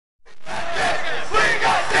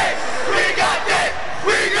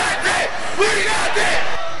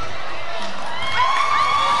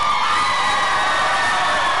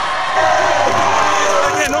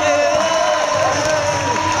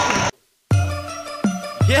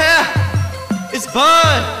It's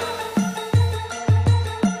Bud.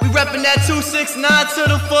 We reppin' that 269 to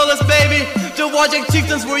the fullest, baby. The Wajak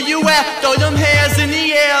Chieftains, where you at? Throw them hands in the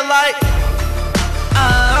air like,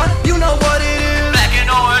 you know what it is. Black and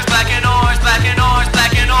orange, black and orange, black and orange,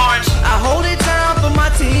 black and orange. I hold it down for my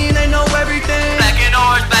team, they know everything. Black and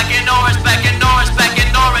orange, black and orange, black and orange, black and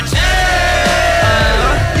orange.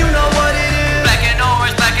 You know what it is. Black and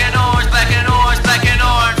orange, black and orange, black and orange, black and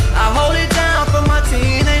orange. I hold it down for my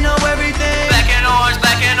team, they know everything. Black and orange,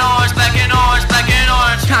 black and orange, black and orange, black and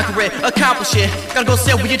orange. Conquer it, accomplish it. Gotta go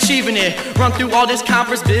say we achieving it. Run through all this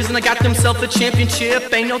conference biz and I got themselves a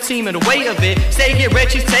championship. Ain't no team in the way of it. Say get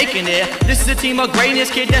rich, he's taking it. This is a team of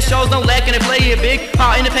greatness, kid that shows no lack and they play it big.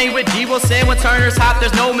 Hard in the paint with D Wilson. When Turner's hot,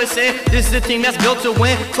 there's no missing. This is a team that's built to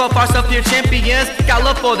win. 12 parts up here champions. Got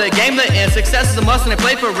love for the game to end. Success is a must and they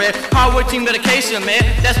play for it. Hard work, team dedication, man.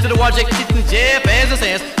 That's to the Wajak Chieftains, yeah, fans and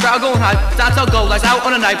stands. Crowd going high, style go lights out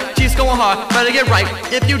on a knife. Chiefs going hard, better get right.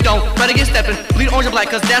 If you don't, better get stepping. Bleed orange and black,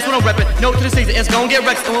 cause that's what I'm reppin'. Note to the season, it's gonna get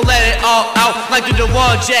wrecked and we'll let it all out. Like the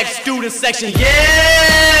Wajak student section, yeah!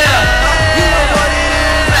 You know what it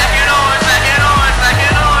is. Black and orange, black and orange, black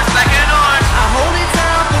and orange, black and orange. I hold it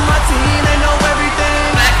down for my team, they know everything.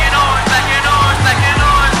 Black and orange, black and orange, black and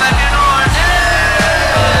orange, black and orange.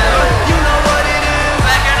 You know what it is.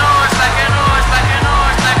 Black and orange, black and orange, black and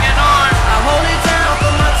orange, black and orange. I hold it down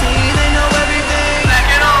for my team, they know everything. Black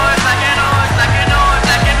and orange, black and orange, black and orange,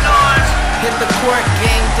 black and orange. Hit the court,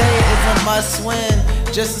 game day is a must win.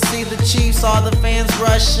 Just to see the Chiefs, all the fans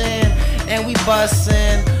rushing, and we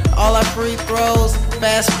bussin'. All our free throws,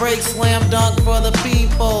 fast break, slam dunk for the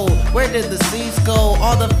people. Where did the seats go?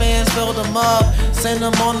 All the fans filled them up. Send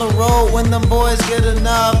them on the road when them boys get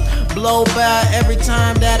enough. Blow by every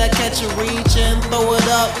time that I catch a reach and throw it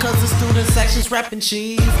up, cause the student section's reppin'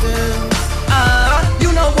 Chieftains.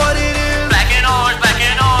 You know what it is. Black and orange, black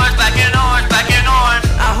and orange, black and orange, black and orange.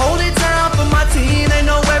 I hold it down for my team, they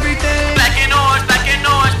know everything. Black and orange, black and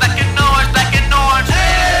orange, black and orange, black and orange.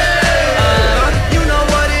 You know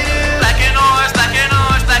what it is. Black and orange, black and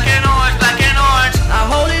orange, black and orange, black and orange. I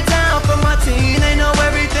hold it down for my team, they know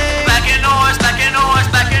everything. Black and orange, black and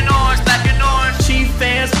orange, black and orange, black and orange. Chief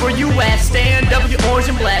fans, where you at? Stand up, you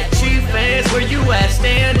orange and black. Chief fans, where you at?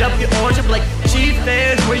 Stand up, you orange and black. Chief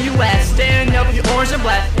fans, where you at? Stand up, you orange and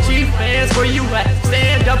black. Chief fans, where you at?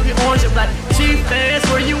 Stand up, you orange and black. Chief fans,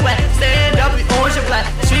 where you at? Stand up, you orange and black.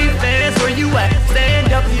 Chief fans, where you at?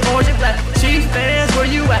 Stand up, you orange and black. Chief fans, where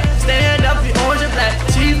you at? Stand up, you orange and black.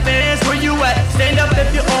 Chief fans, where you at? Stand up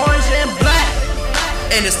if you're orange and black.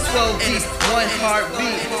 And it's 12 deep, one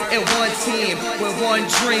heartbeat, and one team with one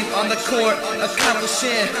dream on the court,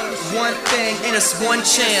 accomplishing one thing, and it's one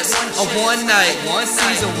chance, a one night, one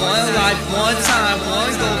season, one life, one time,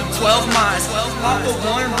 one goal, 12 minds, all for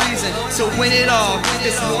one reason, to win it all.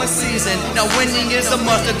 It's one season. Now winning is a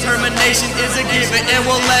must, determination is a given, and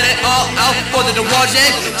we'll let it all out for the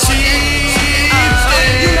Wajak Chieftains.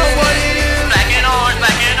 You know what it is. Black and orange,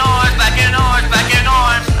 black and orange, black and orange, black and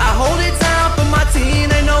orange. I hold it down for my team,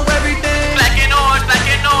 they know everything. Black and orange, black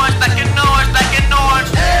and orange, black and orange, black and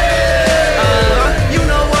orange. You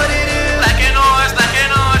know what it is. Black and orange, black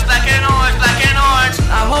and orange, black and orange, black and orange.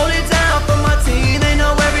 I hold it down for my team, they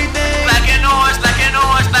know everything. Black and orange, black and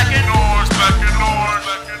orange, black and orange, black and orange,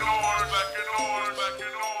 black and orange, black and orange, black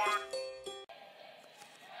and orange.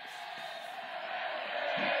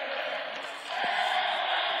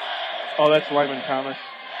 Oh, that's Lyman Thomas.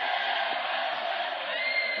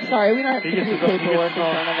 Sorry, we don't have to He do gets paperwork in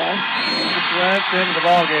thrown. front of us. That's the end of the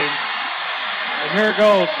ball game. And here it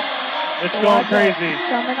goes. It's going crazy.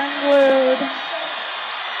 Coming unglued.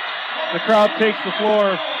 The crowd takes the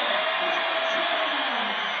floor.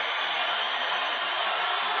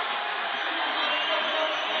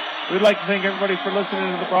 We'd like to thank everybody for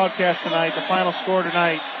listening to the broadcast tonight. The final score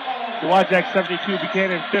tonight, the Wajak 72,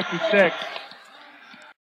 Buchanan 56.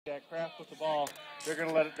 Jack Kraft with the ball. They're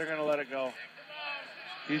gonna let it go.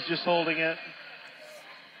 He's just holding it.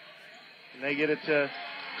 And they get it to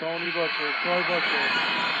Troy Butcher.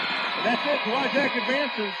 And that's it. The Wajak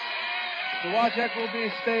advances. The Wajak will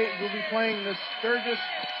be playing the Sturgis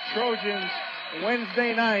Trojans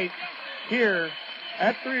Wednesday night here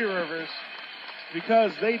at Three Rivers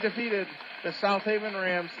because they defeated the South Haven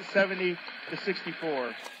Rams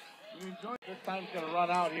 70-64. This time's going to run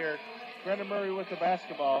out here. Brendan Murray with the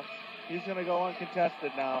basketball. He's going to go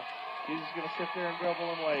uncontested now. He's just going to sit there and dribble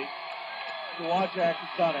and wait. The Wajak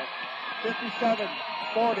has done it.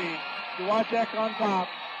 57-40. The Wajak on top.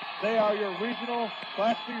 They are your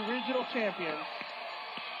Class B regional champions.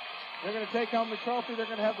 They're going to take home the trophy. They're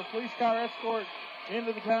going to have the police car escort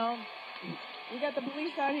into the town. We got the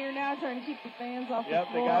police out here now trying to keep the fans off the Yep,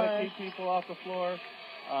 floor. they got to keep people off the floor.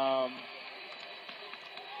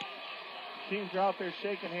 Teams are out there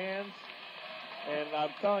shaking hands, and I'm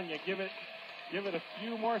telling you, give it a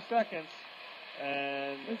few more seconds,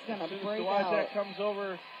 and It's gonna as soon as break Dowagiac out. comes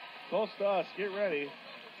over close to us, get ready.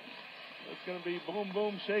 It's going to be boom,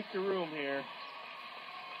 boom, shake the room here.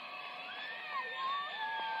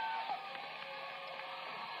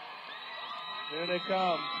 Here they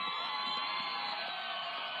come.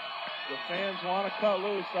 The fans want to cut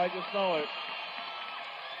loose, I just know it.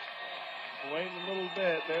 Waiting a little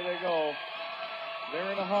bit. There they go.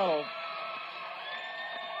 They're in a huddle.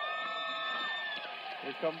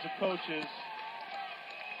 Here comes the coaches,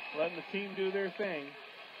 letting the team do their thing.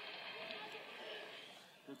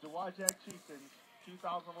 The Dowagiac Chieftains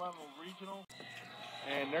 2011 Regional,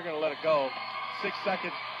 and they're going to let it go. 6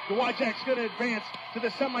 seconds. Dowagiac's going to advance to the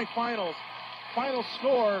semifinals. Final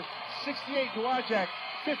score, 68 Dowagiac,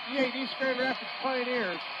 58 East Grand Rapids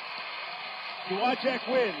Pioneers. Dowagiac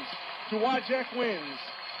wins. Dowagiac wins.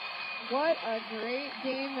 What a great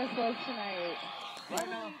game this was tonight. Right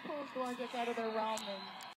now, Pulls Dowagiac out of their realm.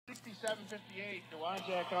 67-58,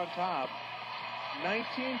 Dowagiac on top.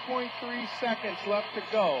 19.3 seconds left to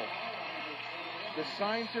go. The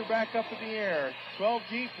signs are back up in the air. 12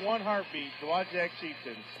 deep, 1 heartbeat. Dowagiac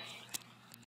Chieftains.